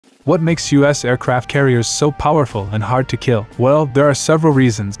What makes U.S. aircraft carriers so powerful and hard to kill? Well, there are several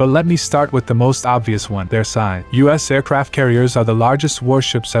reasons, but let me start with the most obvious one: their size. U.S. aircraft carriers are the largest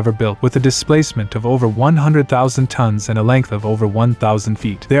warships ever built, with a displacement of over 100,000 tons and a length of over 1,000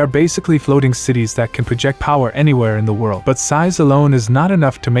 feet. They are basically floating cities that can project power anywhere in the world. But size alone is not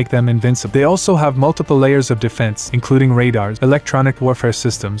enough to make them invincible. They also have multiple layers of defense, including radars, electronic warfare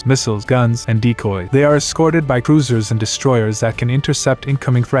systems, missiles, guns, and decoys. They are escorted by cruisers and destroyers that can intercept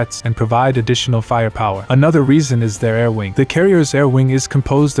incoming threats and provide additional firepower. Another reason is their air wing. The carrier's air wing is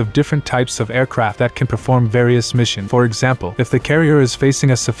composed of different types of aircraft that can perform various missions. For example, if the carrier is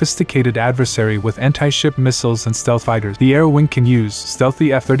facing a sophisticated adversary with anti-ship missiles and stealth fighters, the air wing can use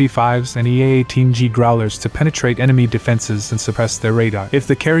stealthy F-35s and EA-18G Growlers to penetrate enemy defenses and suppress their radar. If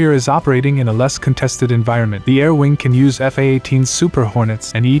the carrier is operating in a less contested environment, the air wing can use F-A-18 Super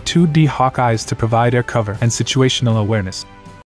Hornets and E-2D Hawkeyes to provide air cover and situational awareness.